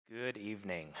Good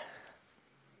evening.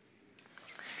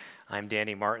 I'm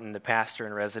Danny Martin, the pastor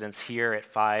in residence here at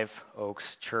Five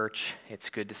Oaks Church. It's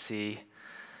good to see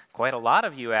quite a lot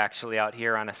of you actually out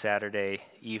here on a Saturday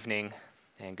evening,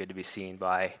 and good to be seen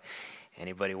by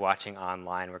anybody watching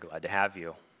online. We're glad to have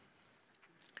you.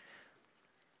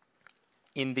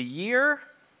 In the year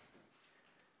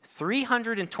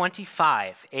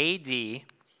 325 AD,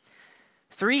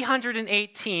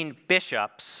 318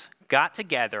 bishops got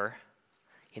together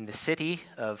in the city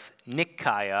of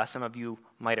Nicaea. Some of you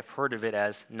might have heard of it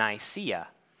as Nicaea,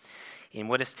 in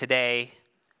what is today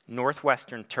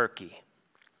northwestern Turkey.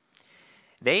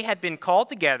 They had been called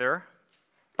together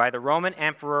by the Roman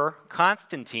Emperor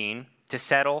Constantine to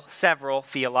settle several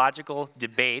theological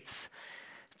debates.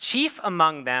 Chief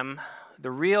among them,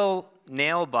 the real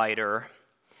nail-biter: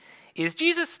 is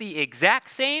Jesus the exact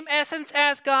same essence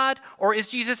as God, or is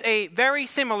Jesus a very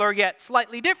similar yet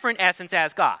slightly different essence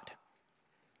as God?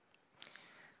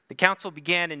 The council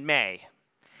began in May.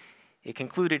 It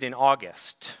concluded in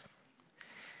August.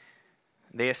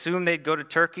 They assumed they'd go to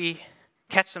Turkey,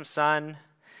 catch some sun,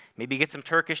 maybe get some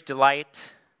Turkish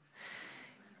delight.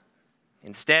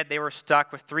 Instead, they were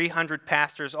stuck with 300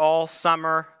 pastors all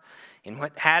summer in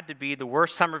what had to be the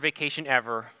worst summer vacation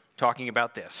ever, talking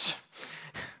about this.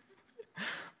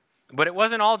 But it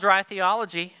wasn't all dry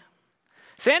theology.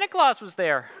 Santa Claus was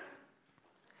there.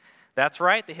 That's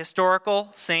right, the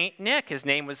historical Saint Nick, his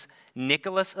name was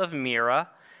Nicholas of Myra,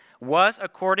 was,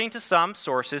 according to some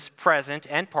sources, present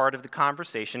and part of the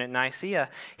conversation at Nicaea.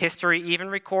 History even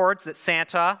records that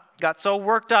Santa got so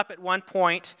worked up at one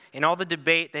point in all the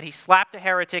debate that he slapped a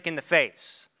heretic in the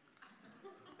face.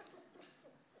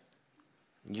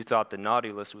 You thought the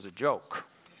naughty list was a joke.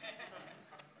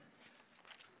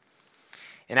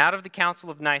 And out of the Council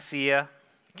of Nicaea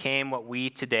came what we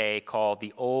today call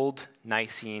the Old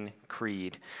Nicene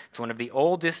Creed. It's one of the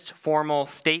oldest formal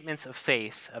statements of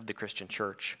faith of the Christian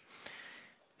church.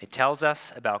 It tells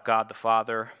us about God the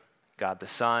Father, God the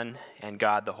Son, and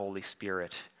God the Holy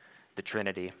Spirit, the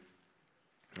Trinity.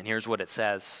 And here's what it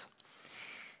says.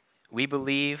 We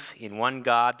believe in one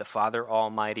God, the Father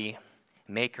Almighty,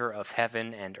 maker of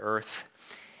heaven and earth,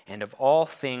 and of all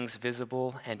things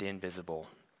visible and invisible,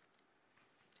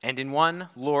 and in one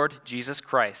Lord Jesus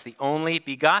Christ, the only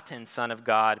begotten Son of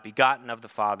God, begotten of the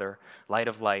Father, light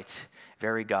of light,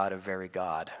 very God of very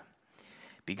God,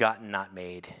 begotten, not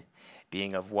made,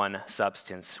 being of one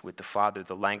substance with the Father.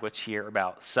 The language here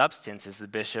about substance is the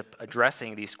bishop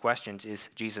addressing these questions.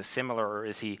 Is Jesus similar, or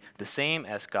is he the same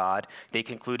as God? They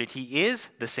concluded he is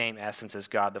the same essence as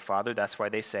God the Father. That's why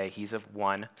they say he's of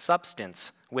one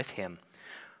substance with him.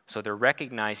 So they're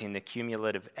recognizing the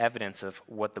cumulative evidence of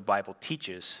what the Bible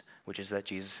teaches, which is that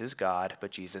Jesus is God,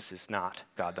 but Jesus is not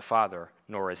God the Father,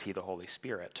 nor is he the Holy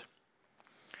Spirit.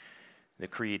 The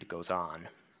creed goes on.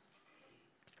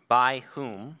 By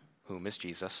whom is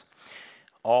Jesus,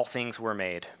 all things were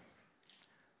made,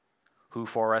 who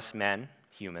for us men,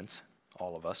 humans,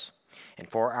 all of us, and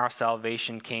for our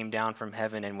salvation came down from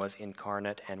heaven and was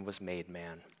incarnate and was made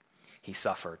man. He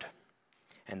suffered,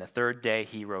 and the third day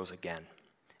he rose again,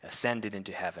 ascended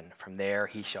into heaven. From there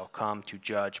he shall come to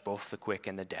judge both the quick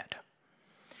and the dead.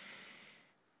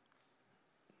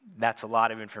 That's a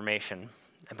lot of information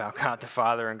about God the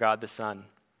Father and God the Son.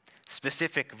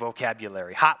 Specific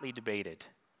vocabulary, hotly debated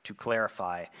to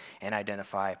clarify and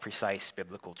identify precise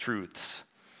biblical truths.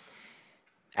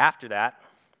 After that,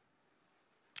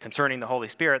 concerning the Holy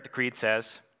Spirit, the Creed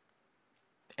says,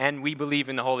 and we believe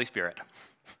in the Holy Spirit.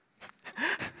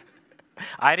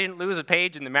 I didn't lose a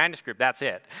page in the manuscript, that's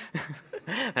it.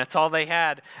 That's all they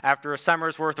had after a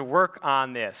summer's worth of work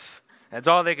on this. That's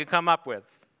all they could come up with.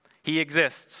 He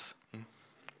exists.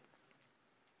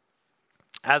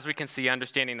 As we can see,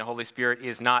 understanding the Holy Spirit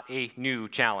is not a new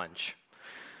challenge.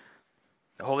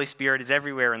 The Holy Spirit is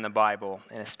everywhere in the Bible,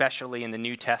 and especially in the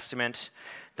New Testament,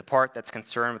 the part that's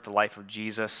concerned with the life of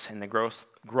Jesus and the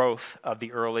growth of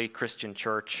the early Christian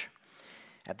church.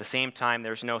 At the same time,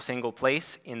 there's no single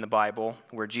place in the Bible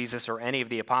where Jesus or any of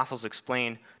the apostles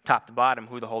explain top to bottom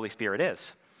who the Holy Spirit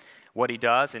is, what he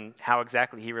does, and how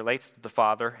exactly he relates to the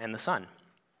Father and the Son.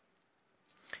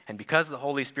 And because the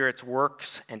Holy Spirit's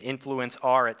works and influence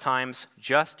are at times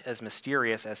just as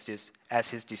mysterious as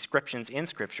his descriptions in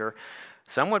Scripture,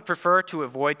 some would prefer to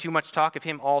avoid too much talk of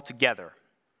him altogether.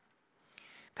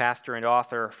 Pastor and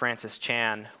author Francis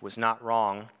Chan was not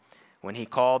wrong when he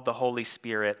called the Holy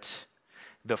Spirit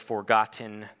the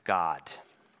forgotten God.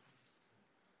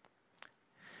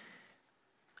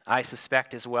 I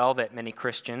suspect as well that many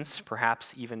Christians,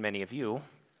 perhaps even many of you,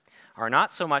 are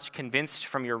not so much convinced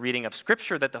from your reading of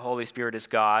Scripture that the Holy Spirit is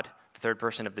God, the third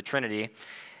person of the Trinity,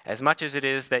 as much as it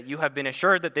is that you have been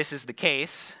assured that this is the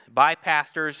case by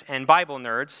pastors and Bible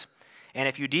nerds, and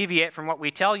if you deviate from what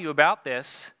we tell you about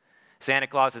this, Santa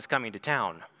Claus is coming to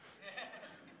town.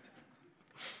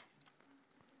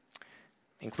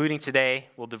 Including today,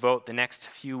 we'll devote the next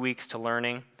few weeks to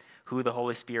learning who the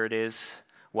Holy Spirit is,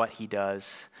 what he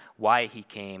does, why he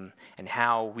came, and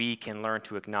how we can learn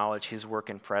to acknowledge his work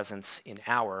and presence in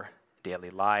our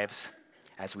daily lives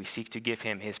as we seek to give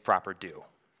him his proper due.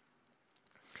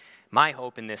 My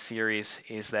hope in this series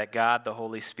is that God, the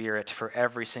Holy Spirit, for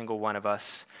every single one of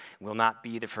us, will not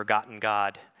be the forgotten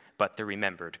God, but the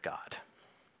remembered God.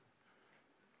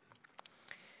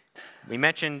 We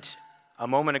mentioned a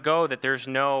moment ago that there's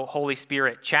no Holy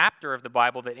Spirit chapter of the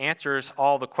Bible that answers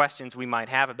all the questions we might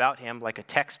have about him, like a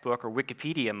textbook or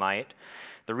Wikipedia might.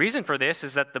 The reason for this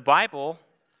is that the Bible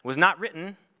was not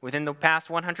written within the past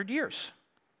 100 years.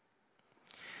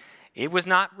 It was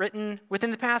not written within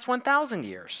the past 1,000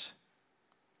 years.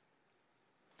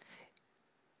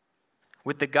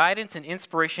 With the guidance and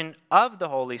inspiration of the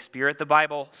Holy Spirit, the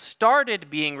Bible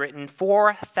started being written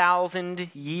 4,000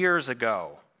 years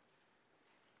ago.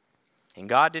 And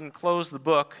God didn't close the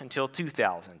book until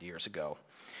 2,000 years ago,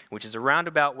 which is a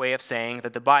roundabout way of saying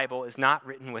that the Bible is not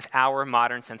written with our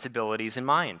modern sensibilities in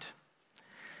mind.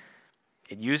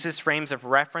 It uses frames of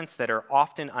reference that are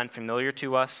often unfamiliar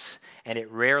to us, and it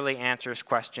rarely answers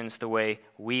questions the way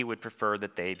we would prefer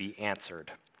that they be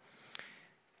answered.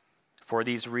 For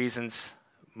these reasons,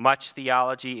 much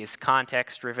theology is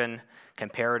context-driven.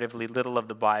 Comparatively little of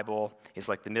the Bible is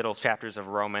like the middle chapters of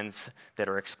Romans that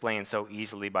are explained so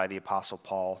easily by the Apostle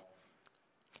Paul.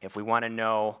 If we want to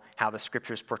know how the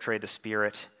Scriptures portray the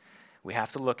Spirit, we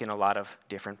have to look in a lot of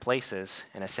different places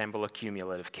and assemble a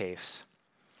cumulative case,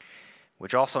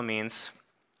 which also means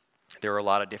there are a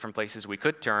lot of different places we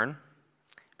could turn,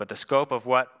 but the scope of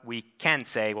what we can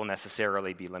say will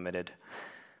necessarily be limited.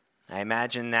 I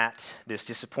imagine that this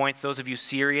disappoints those of you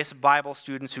serious Bible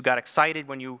students who got excited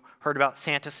when you heard about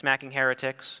Santa smacking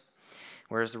heretics,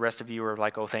 whereas the rest of you are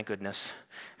like, oh, thank goodness.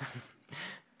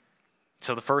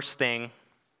 So the first thing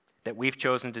that we've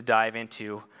chosen to dive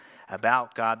into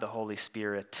about God the Holy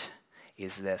Spirit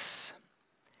is this.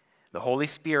 The Holy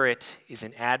Spirit is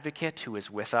an advocate who is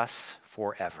with us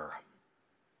forever.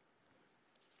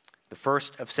 The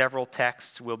first of several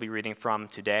texts we'll be reading from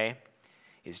today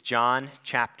is John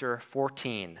chapter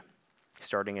 14,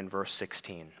 starting in verse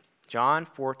 16. John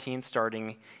 14,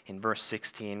 starting in verse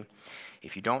 16.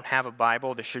 If you don't have a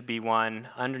Bible, there should be one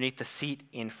underneath the seat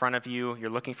in front of you.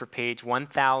 You're looking for page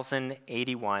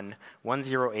 1081,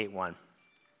 1081.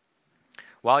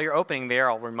 While you're opening there,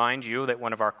 I'll remind you that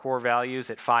one of our core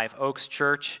values at Five Oaks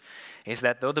Church is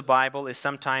that though the Bible is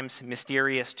sometimes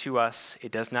mysterious to us,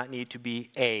 it does not need to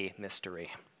be a mystery.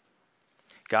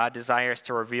 God desires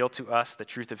to reveal to us the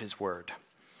truth of his word.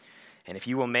 And if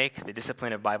you will make the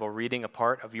discipline of Bible reading a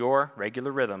part of your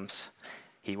regular rhythms,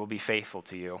 he will be faithful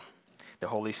to you. The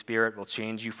Holy Spirit will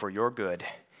change you for your good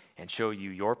and show you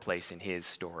your place in his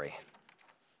story.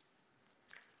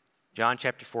 John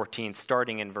chapter 14,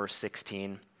 starting in verse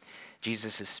 16,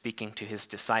 Jesus is speaking to his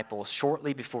disciples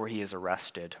shortly before he is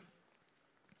arrested.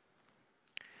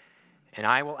 And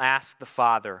I will ask the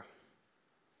Father,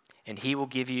 and he will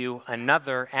give you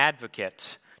another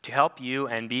advocate to help you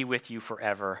and be with you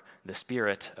forever, the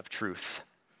Spirit of truth.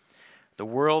 The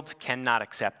world cannot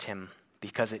accept him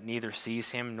because it neither sees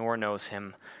him nor knows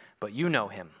him, but you know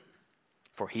him,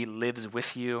 for he lives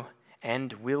with you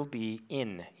and will be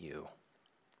in you.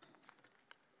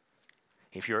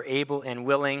 If you're able and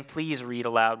willing, please read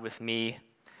aloud with me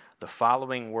the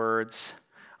following words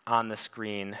on the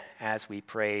screen as we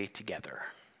pray together.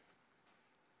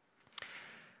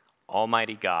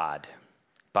 Almighty God,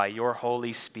 by your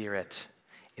Holy Spirit,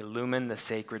 illumine the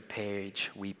sacred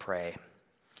page, we pray,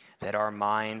 that our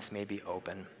minds may be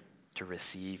open to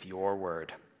receive your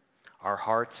word, our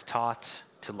hearts taught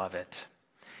to love it,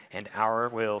 and our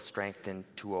will strengthened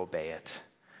to obey it,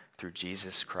 through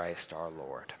Jesus Christ our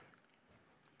Lord.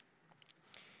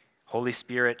 Holy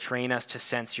Spirit, train us to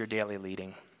sense your daily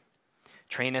leading.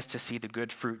 Train us to see the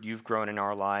good fruit you've grown in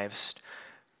our lives,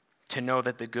 to know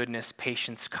that the goodness,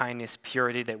 patience, kindness,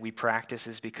 purity that we practice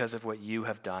is because of what you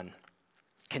have done.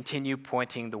 Continue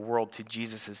pointing the world to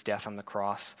Jesus' death on the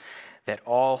cross, that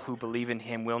all who believe in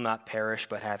him will not perish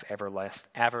but have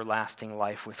everlasting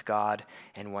life with God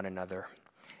and one another.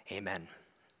 Amen.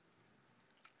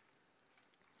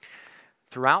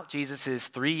 Throughout Jesus'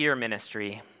 3-year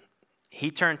ministry,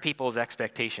 he turned people's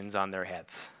expectations on their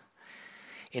heads.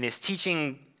 In his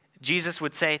teaching, Jesus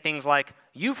would say things like,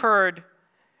 "You've heard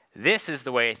this is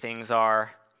the way things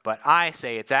are, but I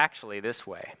say it's actually this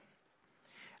way."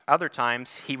 Other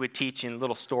times, he would teach in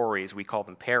little stories, we call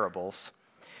them parables,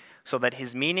 so that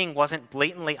his meaning wasn't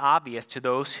blatantly obvious to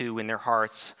those who, in their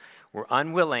hearts, were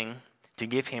unwilling to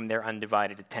give him their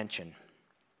undivided attention.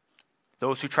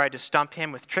 Those who tried to stump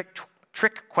him with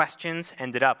trick questions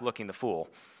ended up looking the fool.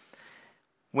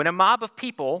 When a mob of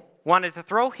people wanted to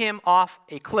throw him off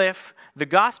a cliff, the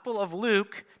Gospel of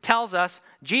Luke tells us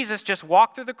Jesus just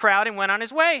walked through the crowd and went on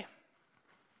his way.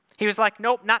 He was like,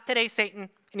 nope, not today, Satan.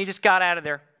 And he just got out of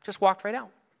there, just walked right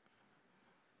out.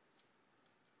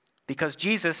 Because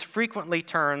Jesus frequently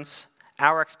turns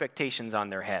our expectations on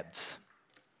their heads.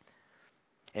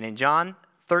 And in John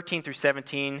 13 through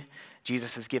 17,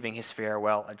 Jesus is giving his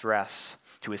farewell address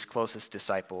to his closest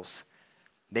disciples.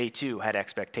 They too had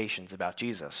expectations about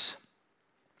Jesus,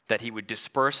 that he would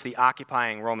disperse the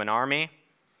occupying Roman army,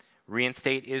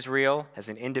 reinstate Israel as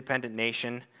an independent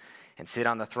nation, and sit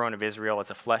on the throne of Israel as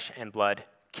a flesh and blood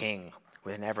king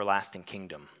with an everlasting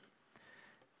kingdom.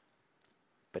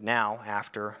 But now,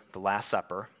 after the Last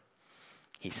Supper,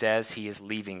 he says he is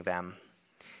leaving them.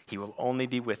 He will only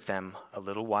be with them a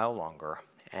little while longer.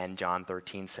 And John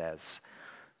 13 says,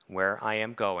 "Where I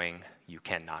am going, you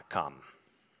cannot come."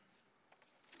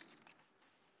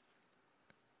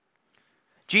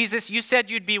 Jesus, you said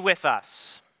you'd be with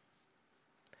us.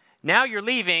 Now you're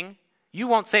leaving. You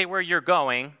won't say where you're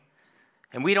going,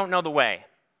 and we don't know the way.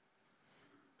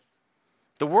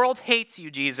 The world hates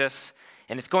you, Jesus,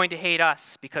 and it's going to hate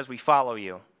us because we follow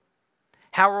you.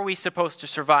 How are we supposed to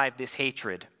survive this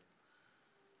hatred?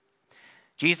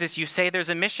 Jesus, you say there's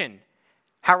a mission.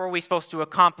 How are we supposed to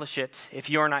accomplish it if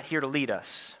you're not here to lead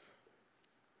us?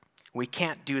 We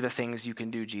can't do the things you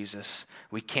can do, Jesus.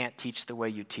 We can't teach the way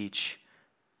you teach.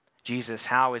 Jesus,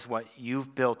 how is what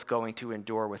you've built going to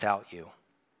endure without you?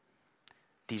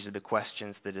 These are the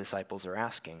questions the disciples are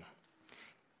asking.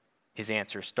 His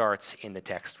answer starts in the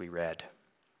text we read.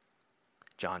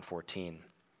 John 14,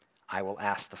 "I will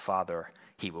ask the Father,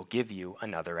 he will give you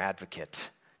another advocate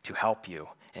to help you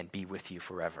and be with you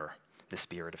forever, the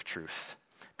Spirit of truth.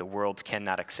 The world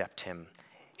cannot accept him.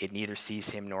 It neither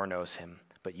sees him nor knows him,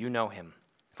 but you know him,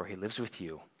 for he lives with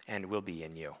you and will be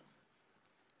in you."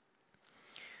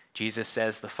 Jesus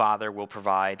says the Father will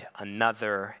provide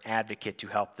another advocate to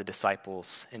help the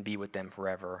disciples and be with them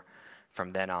forever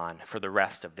from then on for the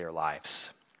rest of their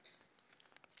lives.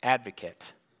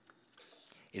 Advocate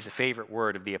is a favorite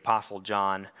word of the Apostle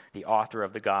John, the author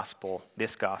of the gospel,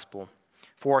 this gospel.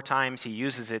 4 times he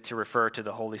uses it to refer to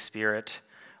the Holy Spirit.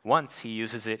 Once he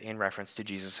uses it in reference to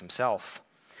Jesus himself.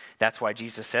 That's why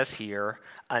Jesus says here,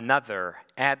 another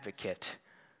advocate.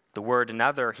 The word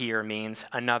another here means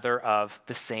another of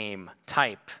the same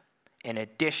type, an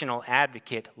additional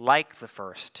advocate like the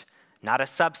first, not a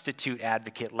substitute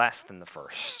advocate less than the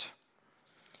first.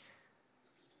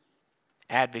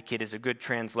 Advocate is a good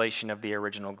translation of the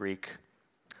original Greek.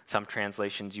 Some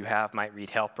translations you have might read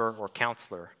helper or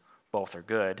counselor. Both are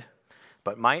good,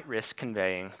 but might risk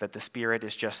conveying that the Spirit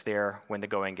is just there when the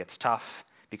going gets tough,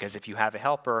 because if you have a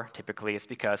helper, typically it's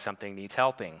because something needs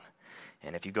helping.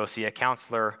 And if you go see a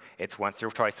counselor, it's once or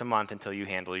twice a month until you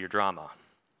handle your drama.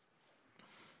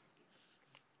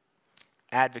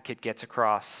 Advocate gets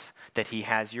across that he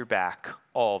has your back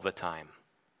all the time.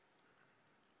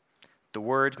 The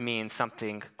word means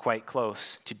something quite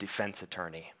close to defense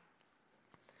attorney.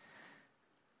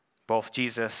 Both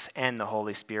Jesus and the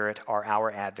Holy Spirit are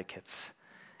our advocates,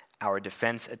 our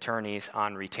defense attorneys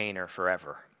on retainer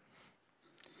forever.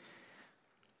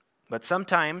 But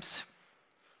sometimes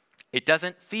it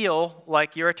doesn't feel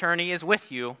like your attorney is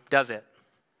with you, does it?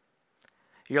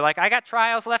 You're like, I got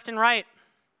trials left and right.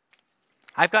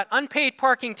 I've got unpaid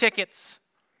parking tickets.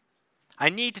 I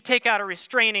need to take out a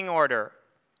restraining order.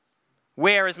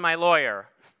 Where is my lawyer?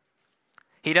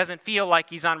 He doesn't feel like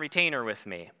he's on retainer with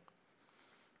me.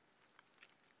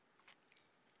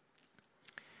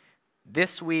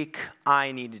 This week,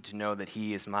 I needed to know that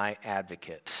he is my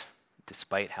advocate,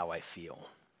 despite how I feel.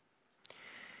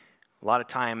 A lot of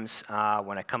times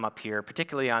when I come up here,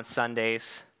 particularly on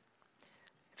Sundays,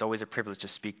 it's always a privilege to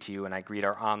speak to you, and I greet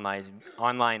our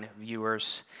online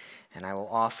viewers, and I will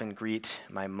often greet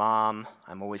my mom.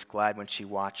 I'm always glad when she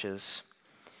watches.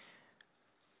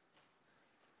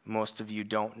 Most of you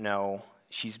don't know,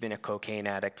 she's been a cocaine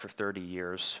addict for 30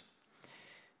 years,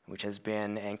 which has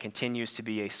been and continues to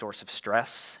be a source of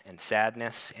stress and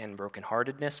sadness and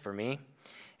brokenheartedness for me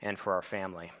and for our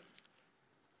family.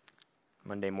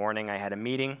 Monday morning, I had a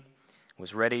meeting,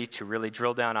 was ready to really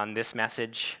drill down on this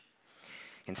message.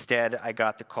 Instead, I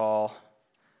got the call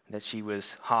that she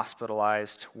was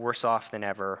hospitalized, worse off than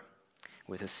ever,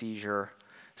 with a seizure,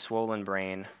 swollen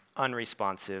brain,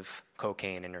 unresponsive,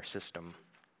 cocaine in her system.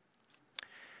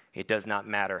 It does not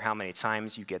matter how many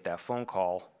times you get that phone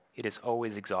call. It is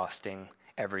always exhausting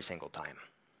every single time.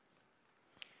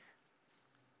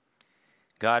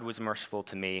 God was merciful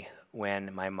to me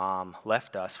when my mom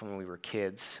left us when we were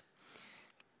kids.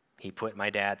 He put my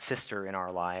dad's sister in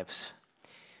our lives.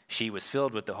 She was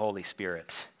filled with the Holy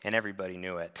Spirit, and everybody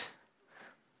knew it.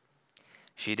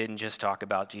 She didn't just talk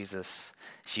about Jesus,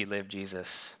 she lived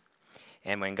Jesus.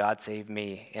 And when God saved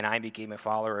me and I became a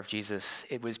follower of Jesus,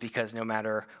 it was because no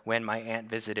matter when my aunt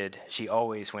visited, she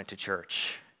always went to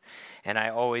church. And I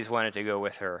always wanted to go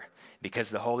with her because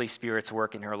the Holy Spirit's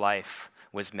work in her life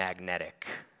was magnetic.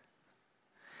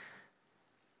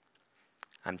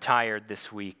 I'm tired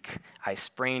this week. I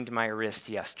sprained my wrist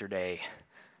yesterday.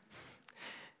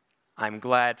 I'm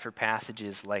glad for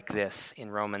passages like this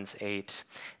in Romans 8.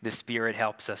 The Spirit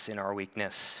helps us in our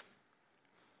weakness.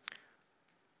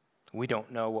 We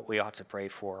don't know what we ought to pray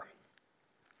for.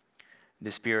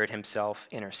 The Spirit himself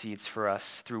intercedes for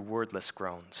us through wordless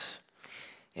groans.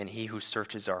 And he who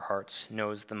searches our hearts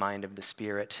knows the mind of the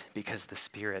Spirit, because the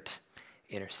Spirit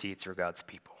intercedes for God's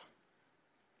people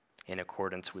in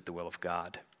accordance with the will of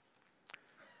God.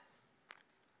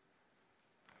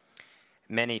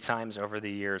 Many times over the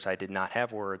years, I did not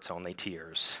have words, only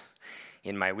tears.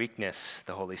 In my weakness,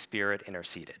 the Holy Spirit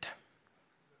interceded.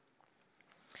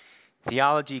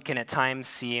 Theology can at times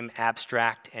seem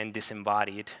abstract and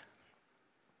disembodied.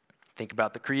 Think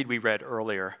about the creed we read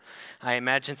earlier. I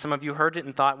imagine some of you heard it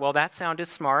and thought, well, that sounded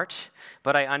smart,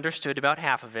 but I understood about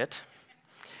half of it.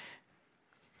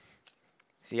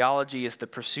 Theology is the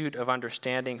pursuit of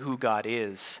understanding who God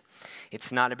is.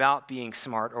 It's not about being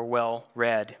smart or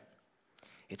well-read.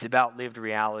 It's about lived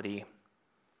reality.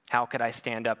 How could I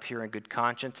stand up here in good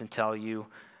conscience and tell you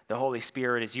the Holy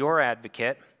Spirit is your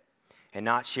advocate and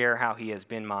not share how he has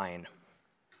been mine?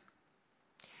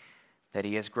 That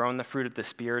he has grown the fruit of the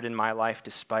Spirit in my life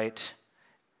despite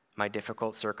my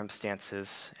difficult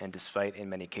circumstances and despite, in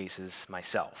many cases,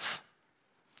 myself.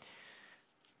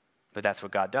 But that's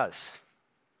what God does.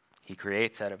 He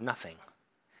creates out of nothing.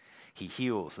 He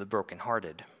heals the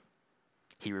brokenhearted.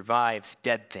 He revives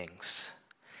dead things.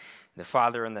 The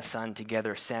Father and the Son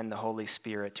together send the Holy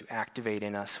Spirit to activate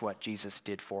in us what Jesus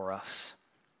did for us.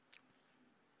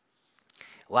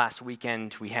 Last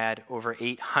weekend, we had over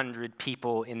 800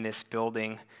 people in this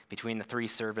building between the three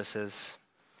services.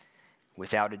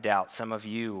 Without a doubt, some of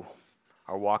you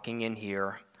are walking in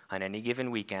here on any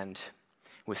given weekend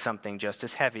with something just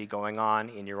as heavy going on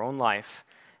in your own life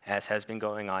as has been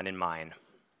going on in mine.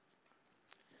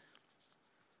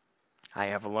 I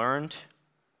have learned,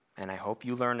 and I hope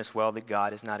you learn as well, that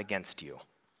God is not against you.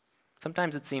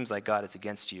 Sometimes it seems like God is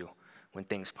against you when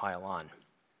things pile on.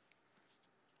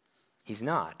 He's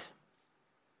not.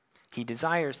 He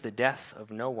desires the death of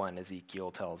no one,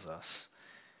 Ezekiel tells us.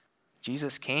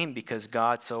 Jesus came because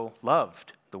God so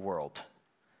loved the world.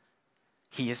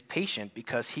 He is patient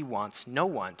because he wants no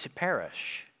one to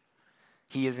perish.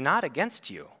 He is not against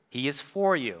you. He is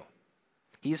for you.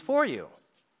 He is for you.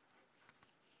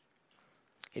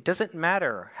 It doesn't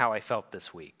matter how I felt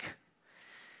this week.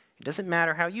 It doesn't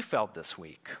matter how you felt this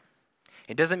week.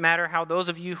 It doesn't matter how those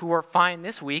of you who are fine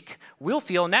this week will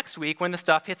feel next week when the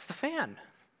stuff hits the fan.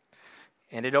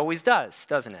 And it always does,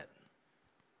 doesn't it?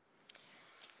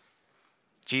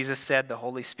 Jesus said the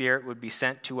Holy Spirit would be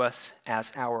sent to us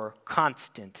as our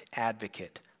constant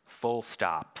advocate, full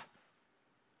stop.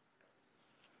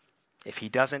 If he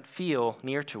doesn't feel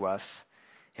near to us,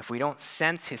 if we don't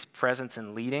sense his presence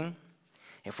and leading,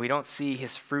 if we don't see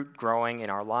his fruit growing in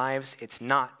our lives, it's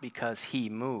not because he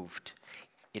moved.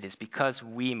 It is because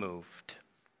we moved.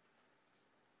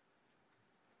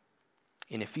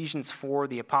 In Ephesians 4,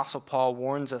 the Apostle Paul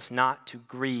warns us not to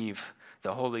grieve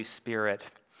the Holy Spirit.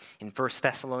 In 1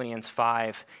 Thessalonians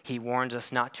 5, he warns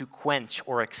us not to quench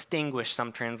or extinguish,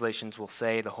 some translations will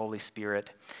say, the Holy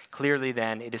Spirit. Clearly,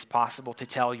 then, it is possible to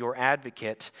tell your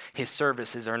advocate his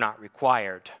services are not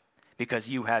required because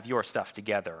you have your stuff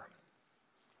together.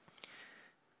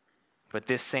 But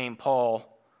this same Paul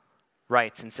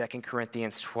writes in 2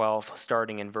 Corinthians 12,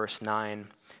 starting in verse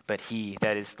 9, "But he,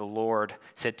 that is the Lord,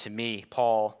 said to me,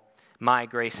 Paul, my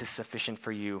grace is sufficient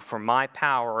for you, for my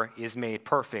power is made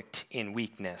perfect in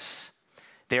weakness.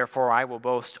 Therefore I will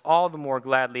boast all the more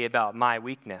gladly about my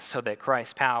weakness, so that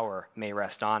Christ's power may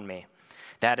rest on me.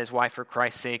 That is why for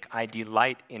Christ's sake I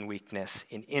delight in weakness,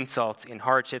 in insults, in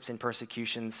hardships, in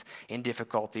persecutions, in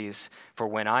difficulties. For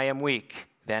when I am weak,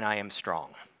 then I am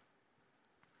strong."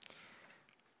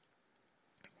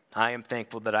 I am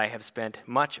thankful that I have spent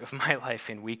much of my life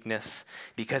in weakness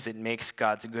because it makes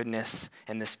God's goodness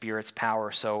and the Spirit's power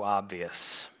so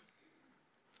obvious.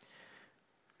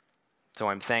 So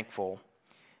I'm thankful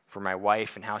for my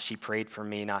wife and how she prayed for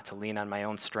me not to lean on my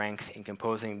own strength in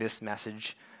composing this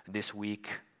message this week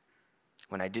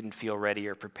when I didn't feel ready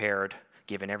or prepared,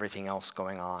 given everything else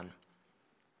going on.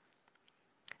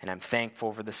 And I'm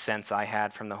thankful for the sense I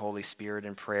had from the Holy Spirit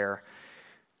in prayer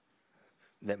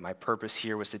that my purpose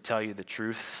here was to tell you the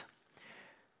truth,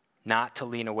 not to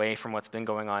lean away from what's been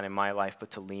going on in my life,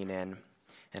 but to lean in.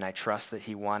 And I trust that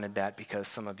he wanted that because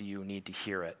some of you need to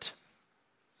hear it.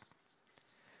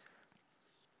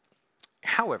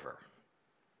 However,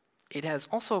 it has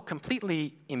also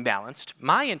completely imbalanced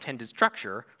my intended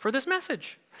structure for this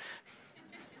message.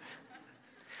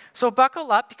 So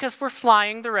buckle up because we're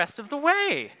flying the rest of the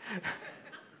way.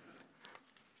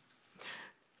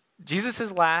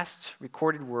 Jesus' last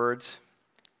recorded words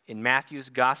in Matthew's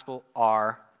gospel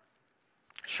are,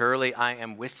 "Surely I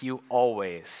am with you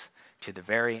always to the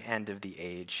very end of the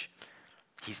age."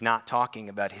 He's not talking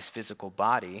about his physical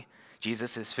body.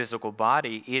 Jesus' physical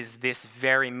body is this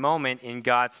very moment in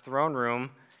God's throne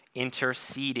room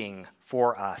interceding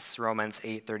for us. Romans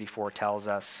 8:34 tells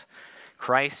us,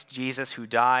 Christ Jesus, who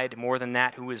died, more than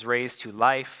that, who was raised to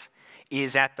life,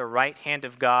 is at the right hand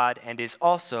of God and is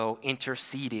also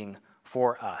interceding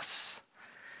for us.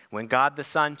 When God the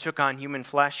Son took on human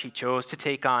flesh, he chose to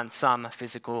take on some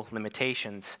physical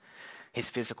limitations.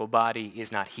 His physical body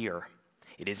is not here.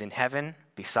 It is in heaven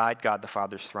beside God the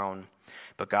Father's throne.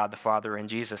 But God the Father and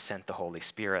Jesus sent the Holy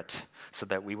Spirit so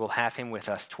that we will have him with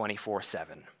us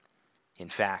 24/7. In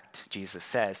fact, Jesus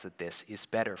says that this is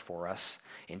better for us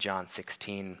in John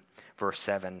 16, verse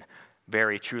 7.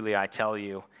 "Very truly I tell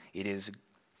you, it is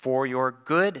for your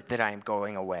good that I am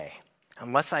going away.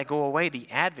 Unless I go away, the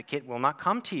advocate will not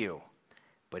come to you.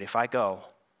 But if I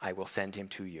go, I will send him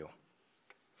to you."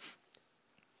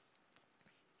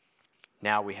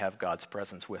 Now we have God's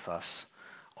presence with us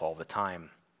all the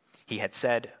time. He had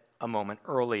said a moment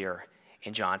earlier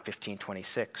in John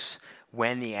 15:26,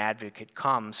 "When the advocate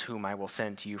comes, whom I will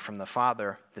send to you from the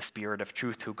Father, the Spirit of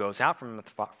truth who goes out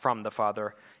from the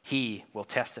Father, he will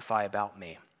testify about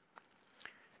me."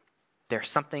 There's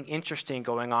something interesting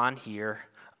going on here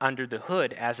under the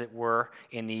hood, as it were,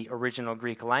 in the original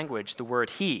Greek language. The word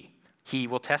he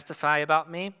will testify about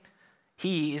me.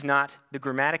 He is not the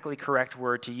grammatically correct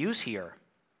word to use here.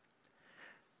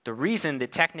 The reason the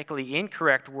technically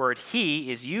incorrect word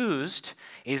he is used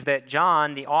is that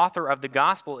John, the author of the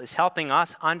gospel, is helping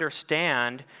us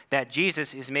understand that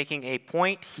Jesus is making a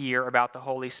point here about the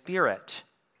Holy Spirit.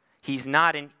 He's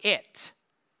not an it.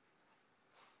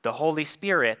 The Holy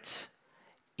Spirit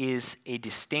is a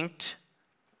distinct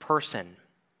person.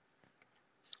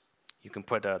 You can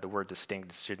put the word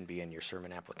distinct, it shouldn't be in your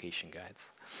sermon application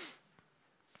guides.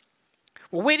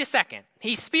 Well, wait a second.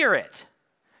 He's spirit.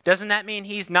 Doesn't that mean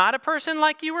he's not a person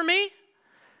like you or me?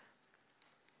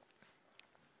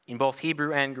 In both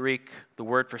Hebrew and Greek, the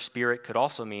word for spirit could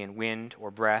also mean wind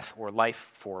or breath or life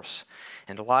force,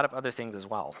 and a lot of other things as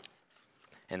well.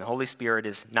 And the Holy Spirit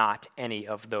is not any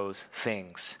of those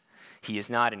things. He is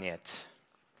not an it.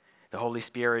 The Holy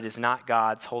Spirit is not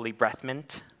God's holy breath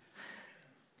mint.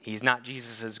 He's not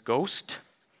Jesus' ghost.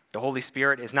 The Holy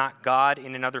Spirit is not God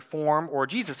in another form or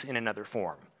Jesus in another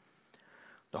form.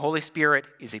 The Holy Spirit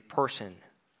is a person.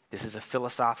 This is a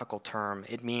philosophical term.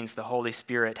 It means the Holy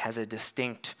Spirit has a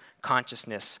distinct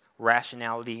consciousness,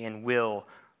 rationality, and will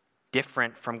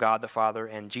different from God the Father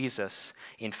and Jesus.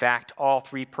 In fact, all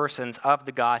three persons of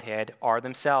the Godhead are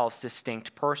themselves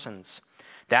distinct persons.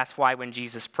 That's why when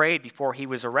Jesus prayed before he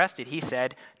was arrested, he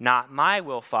said, "Not my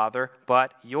will, Father,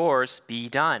 but yours be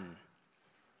done."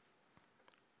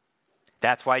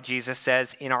 That's why Jesus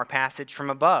says in our passage from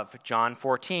above, John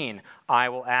 14, "I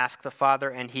will ask the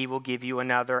Father, and he will give you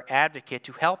another advocate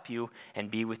to help you and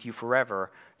be with you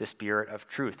forever, the Spirit of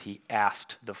truth." He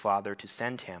asked the Father to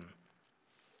send him.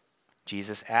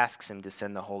 Jesus asks him to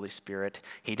send the Holy Spirit.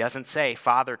 He doesn't say,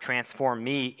 "Father, transform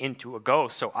me into a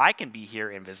ghost so I can be here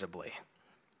invisibly."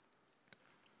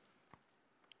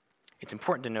 It's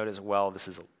important to note as well, this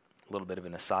is a little bit of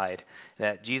an aside,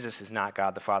 that Jesus is not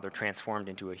God the Father transformed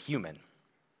into a human.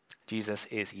 Jesus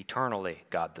is eternally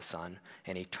God the Son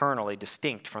and eternally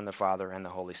distinct from the Father and the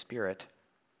Holy Spirit.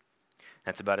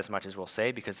 That's about as much as we'll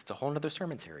say because it's a whole other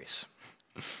sermon series.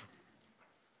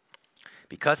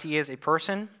 Because he is a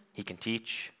person, he can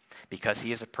teach. Because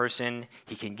he is a person,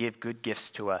 he can give good gifts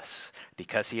to us.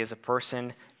 Because he is a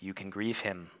person, you can grieve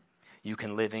him. You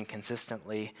can live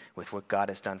inconsistently with what God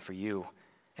has done for you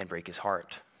and break his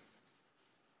heart.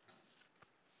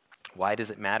 Why does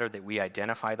it matter that we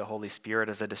identify the Holy Spirit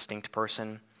as a distinct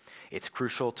person? It's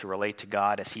crucial to relate to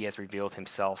God as he has revealed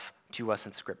himself to us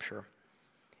in Scripture.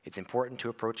 It's important to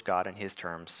approach God in his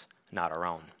terms, not our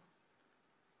own.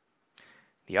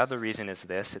 The other reason is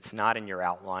this. It's not in your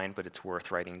outline, but it's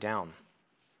worth writing down.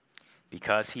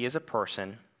 Because he is a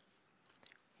person,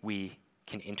 we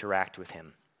can interact with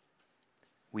him.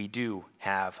 We do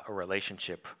have a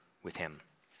relationship with him.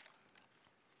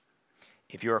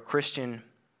 If you're a Christian,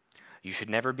 you should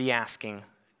never be asking,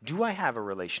 do I have a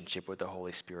relationship with the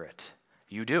Holy Spirit?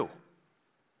 You do.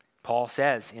 Paul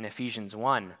says in Ephesians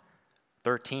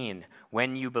 1:13,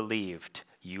 when you believed,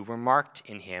 you were marked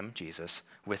in him, Jesus,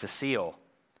 with a seal,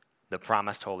 the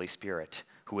promised Holy Spirit,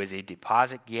 who is a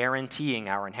deposit guaranteeing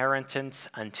our inheritance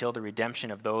until the redemption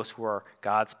of those who are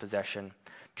God's possession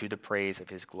to the praise of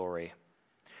his glory.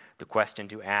 The question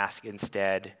to ask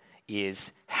instead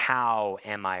is, how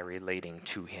am I relating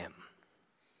to him?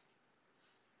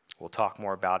 We'll talk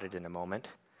more about it in a moment.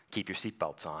 Keep your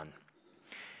seatbelts on.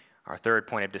 Our third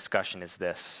point of discussion is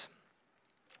this.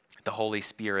 The Holy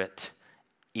Spirit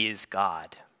is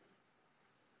God.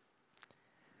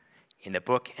 In the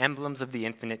book Emblems of the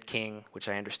Infinite King, which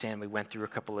I understand we went through a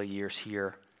couple of years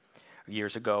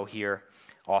ago here,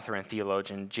 author and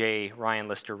theologian J. Ryan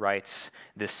Lister writes,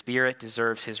 the Spirit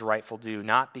deserves his rightful due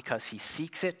not because he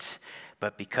seeks it,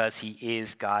 but because he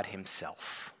is God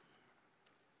himself.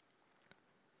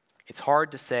 It's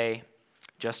hard to say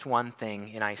just one thing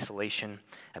in isolation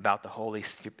about the Holy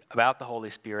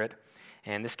Spirit,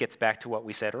 and this gets back to what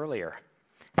we said earlier.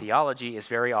 Theology is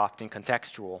very often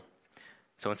contextual.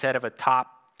 So instead of a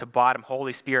top-to-bottom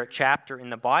Holy Spirit chapter in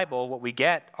the Bible, what we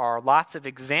get are lots of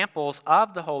examples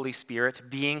of the Holy Spirit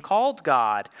being called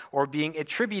God, or being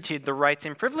attributed the rights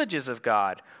and privileges of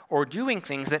God, or doing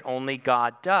things that only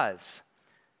God does.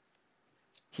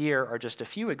 Here are just a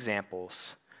few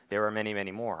examples. There are many,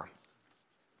 many more.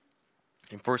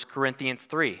 In 1 Corinthians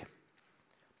 3,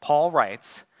 Paul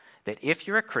writes that if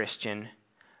you're a Christian,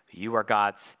 you are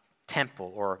God's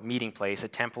temple or meeting place. A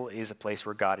temple is a place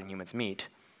where God and humans meet.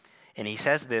 And he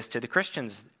says this to the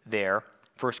Christians there,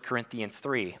 1 Corinthians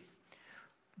 3.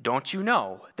 Don't you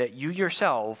know that you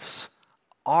yourselves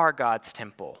are God's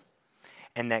temple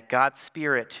and that God's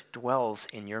Spirit dwells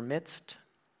in your midst?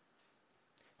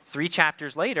 3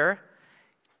 chapters later,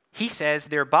 he says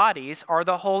their bodies are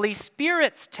the Holy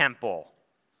Spirit's temple.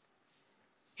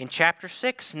 In chapter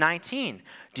 6:19,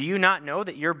 do you not know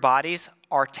that your bodies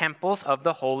are temples of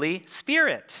the Holy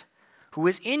Spirit, who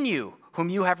is in you, whom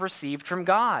you have received from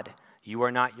God? You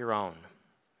are not your own.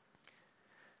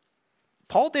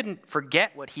 Paul didn't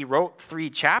forget what he wrote 3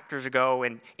 chapters ago,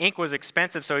 and ink was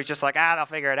expensive, so he's just like, I'll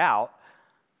figure it out.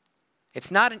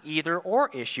 It's not an either-or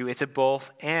issue. It's a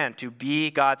both and. To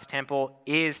be God's temple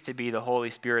is to be the Holy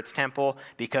Spirit's temple,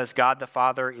 because God the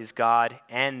Father is God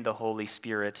and the Holy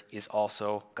Spirit is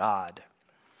also God.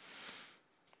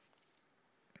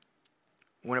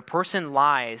 When a person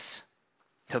lies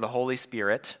to the Holy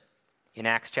Spirit, in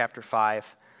Acts chapter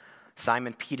 5,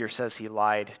 Simon Peter says he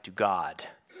lied to God.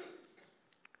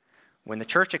 When the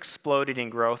church exploded in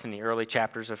growth in the early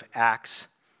chapters of Acts,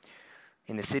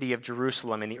 in the city of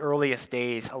Jerusalem, in the earliest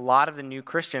days, a lot of the new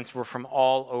Christians were from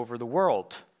all over the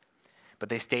world. But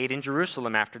they stayed in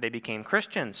Jerusalem after they became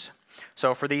Christians.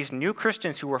 So for these new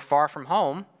Christians who were far from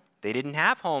home, they didn't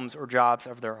have homes or jobs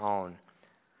of their own.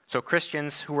 So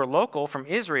Christians who were local from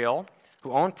Israel,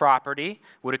 who owned property,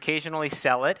 would occasionally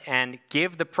sell it and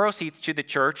give the proceeds to the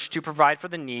church to provide for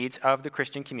the needs of the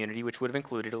Christian community, which would have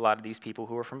included a lot of these people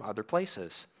who were from other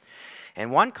places. And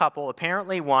one couple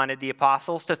apparently wanted the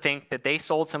apostles to think that they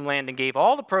sold some land and gave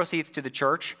all the proceeds to the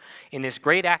church in this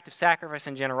great act of sacrifice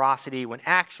and generosity, when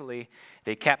actually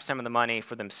they kept some of the money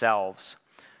for themselves.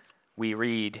 We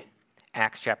read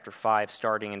Acts chapter 5,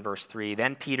 starting in verse 3.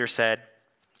 Then Peter said,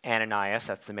 Ananias,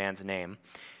 that's the man's name,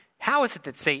 how is it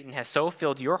that Satan has so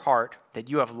filled your heart that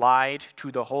you have lied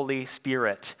to the Holy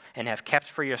Spirit and have kept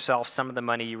for yourself some of the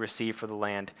money you received for the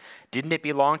land? Didn't it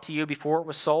belong to you before it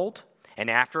was sold? And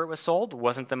after it was sold,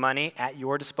 wasn't the money at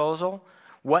your disposal?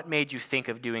 What made you think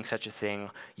of doing such a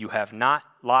thing? You have not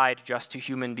lied just to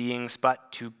human beings,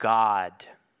 but to God.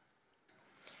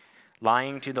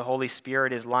 Lying to the Holy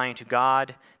Spirit is lying to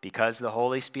God, because the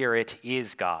Holy Spirit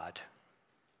is God.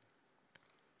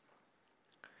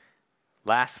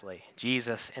 Lastly,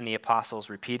 Jesus and the apostles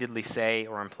repeatedly say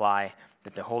or imply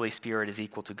that the Holy Spirit is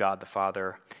equal to God the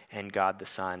Father and God the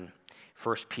Son.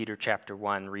 1 Peter chapter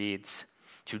 1 reads,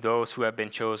 to those who have been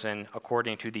chosen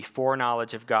according to the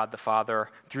foreknowledge of God the Father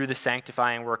through the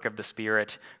sanctifying work of the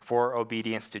Spirit for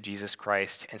obedience to Jesus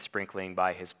Christ and sprinkling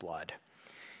by his blood.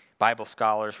 Bible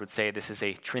scholars would say this is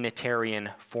a Trinitarian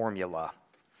formula.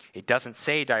 It doesn't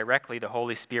say directly the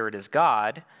Holy Spirit is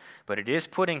God, but it is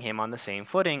putting him on the same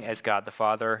footing as God the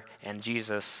Father and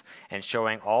Jesus, and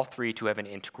showing all three to have an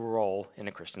integral role in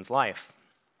a Christian's life.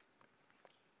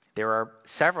 There are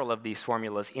several of these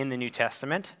formulas in the New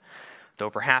Testament, though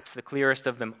perhaps the clearest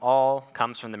of them all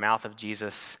comes from the mouth of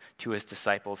Jesus to his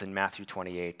disciples in Matthew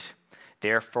 28.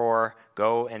 Therefore,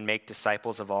 go and make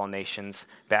disciples of all nations,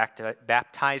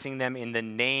 baptizing them in the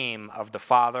name of the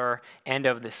Father and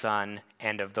of the Son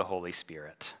and of the Holy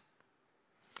Spirit.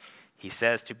 He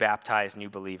says to baptize new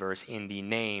believers in the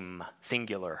name,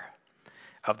 singular,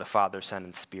 of the Father, Son,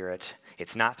 and Spirit.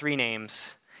 It's not three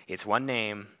names, it's one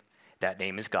name. That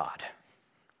name is God.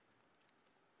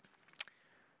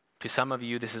 To some of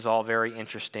you, this is all very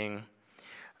interesting.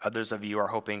 Others of you are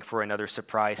hoping for another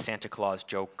surprise Santa Claus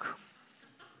joke.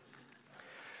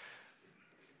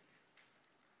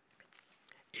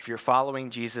 If you're following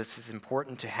Jesus, it's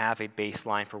important to have a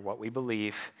baseline for what we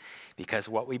believe, because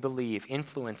what we believe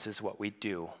influences what we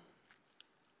do.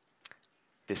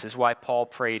 This is why Paul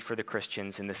prayed for the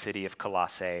Christians in the city of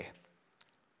Colossae.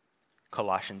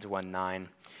 Colossians 1:9.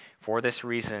 For this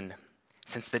reason,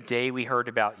 since the day we heard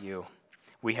about you,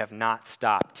 we have not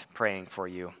stopped praying for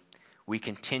you. We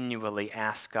continually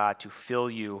ask God to fill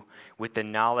you with the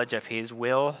knowledge of his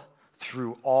will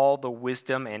through all the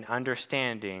wisdom and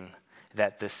understanding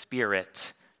that the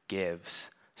Spirit gives,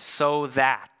 so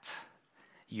that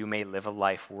you may live a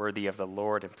life worthy of the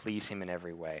Lord and please him in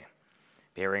every way,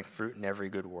 bearing fruit in every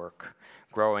good work,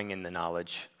 growing in the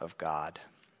knowledge of God.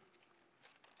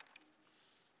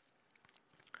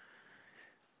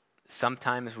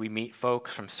 Sometimes we meet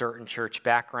folks from certain church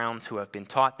backgrounds who have been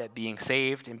taught that being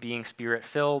saved and being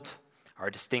Spirit-filled are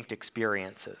distinct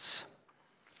experiences.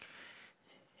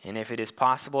 And if it is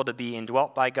possible to be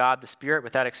indwelt by God, the Spirit,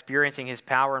 without experiencing his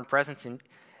power and presence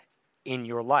in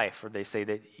your life, or they say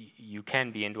that you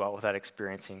can be indwelt without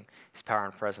experiencing his power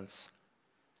and presence.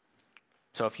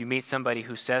 So if you meet somebody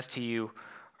who says to you,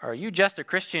 are you just a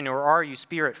Christian or are you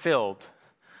Spirit-filled?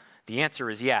 The answer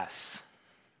is yes.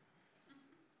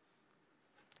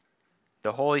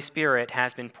 The Holy Spirit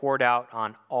has been poured out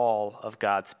on all of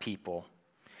God's people.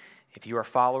 If you are a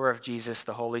follower of Jesus,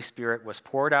 the Holy Spirit was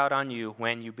poured out on you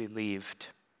when you believed.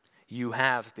 You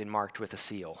have been marked with a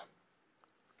seal.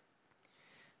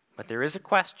 But there is a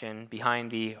question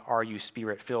behind the "are you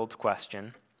Spirit-filled"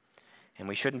 question, and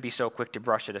we shouldn't be so quick to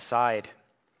brush it aside.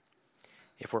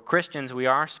 If we're Christians, we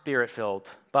are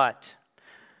Spirit-filled, but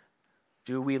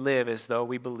do we live as though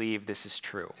we believe this is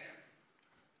true?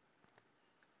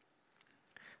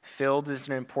 Filled is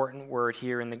an important word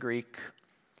here in the Greek.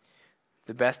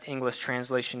 The best English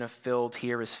translation of filled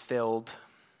here is filled.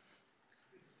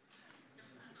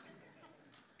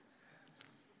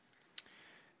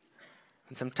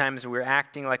 And sometimes we're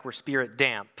acting like we're spirit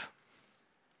damp.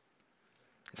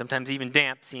 And sometimes even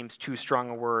damp seems too strong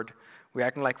a word. We're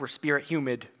acting like we're spirit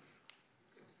humid,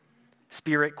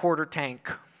 spirit quarter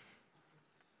tank.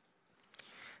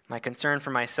 My concern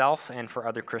for myself and for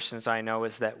other Christians I know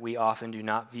is that we often do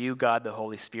not view God the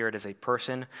Holy Spirit as a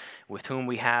person with whom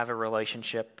we have a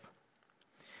relationship.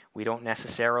 We don't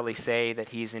necessarily say that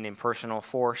he's an impersonal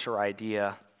force or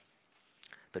idea,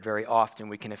 but very often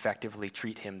we can effectively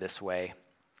treat him this way.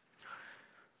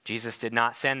 Jesus did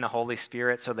not send the Holy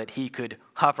Spirit so that he could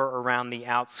hover around the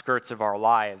outskirts of our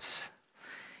lives.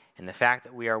 And the fact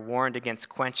that we are warned against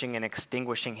quenching and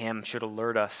extinguishing him should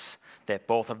alert us that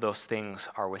both of those things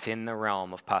are within the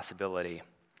realm of possibility.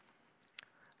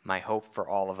 My hope for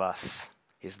all of us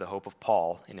is the hope of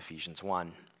Paul in Ephesians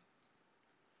 1.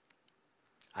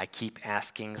 I keep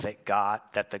asking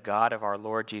that the God of our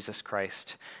Lord Jesus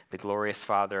Christ, the glorious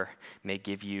Father, may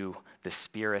give you the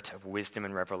spirit of wisdom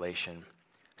and revelation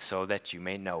so that you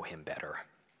may know him better.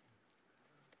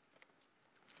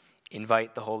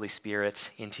 Invite the Holy Spirit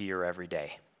into your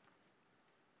everyday.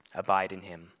 Abide in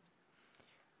him.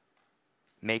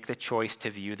 Make the choice to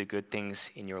view the good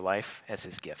things in your life as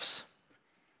his gifts.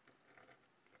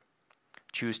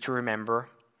 Choose to remember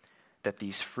that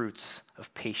these fruits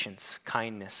of patience,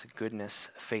 kindness, goodness,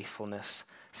 faithfulness,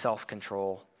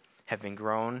 self-control have been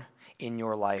grown in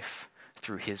your life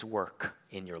through his work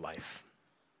in your life.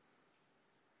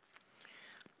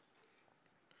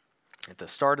 At the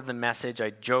start of the message, I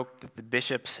joked that the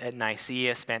bishops at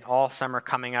Nicaea spent all summer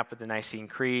coming up with the Nicene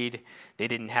Creed. They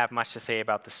didn't have much to say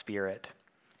about the Spirit.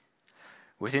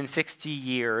 Within 60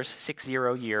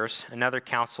 years, another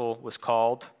council was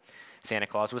called. Santa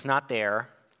Claus was not there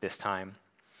this time,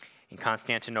 in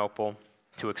Constantinople,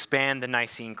 to expand the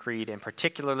Nicene Creed, and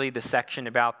particularly the section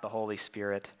about the Holy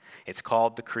Spirit. It's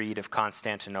called the Creed of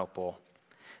Constantinople.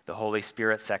 The Holy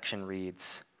Spirit section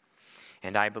reads,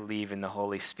 "And I believe in the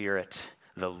Holy Spirit,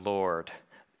 the Lord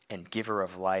and giver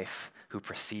of life, who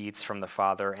proceeds from the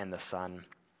Father and the Son,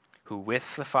 who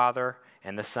with the Father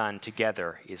and the Son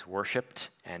together is worshipped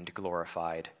and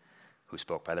glorified, who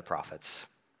spoke by the prophets.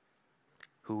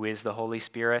 Who is the Holy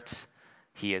Spirit?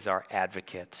 He is our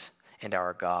advocate and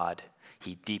our God.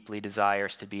 He deeply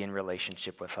desires to be in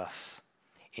relationship with us.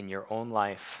 In your own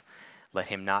life, let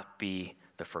him not be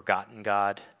the forgotten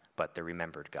God, but the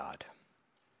remembered God.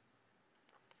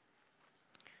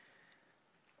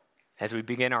 As we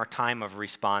begin our time of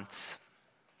response,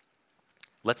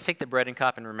 let's take the bread and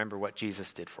cup and remember what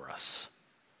Jesus did for us.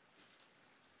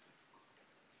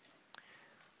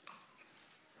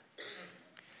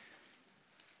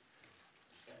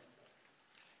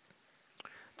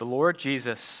 The Lord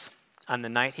Jesus, on the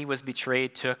night he was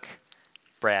betrayed, took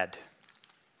bread.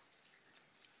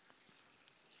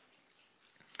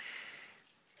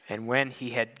 And when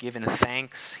he had given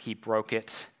thanks, he broke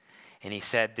it, and he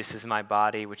said, "This is my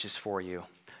body, which is for you.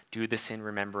 Do this in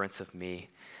remembrance of me."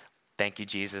 Thank you,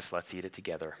 Jesus. Let's eat it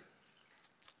together.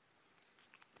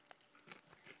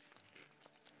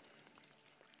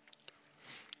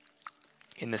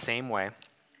 In the same way,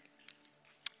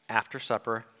 after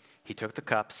supper, he took the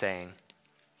cup, saying,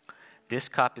 "This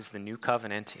cup is the new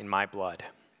covenant in my blood.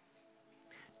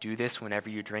 Do this whenever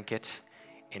you drink it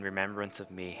in remembrance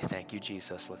of me." Thank you,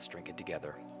 Jesus. Let's drink it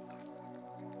together.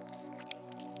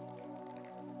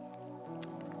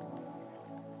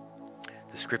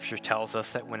 The scripture tells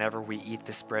us that whenever we eat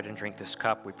this bread and drink this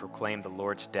cup, we proclaim the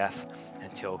Lord's death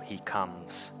until he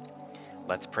comes.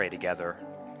 Let's pray together.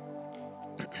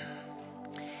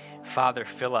 Father,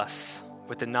 fill us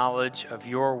with the knowledge of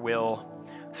your will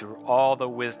through all the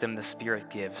wisdom the Spirit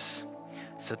gives,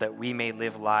 so that we may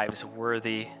live lives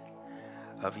worthy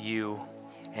of you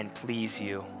and please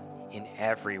you in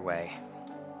every way.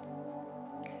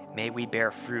 May we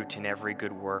bear fruit in every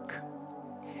good work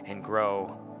and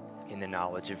grow in the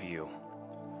knowledge of you.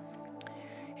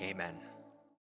 Amen.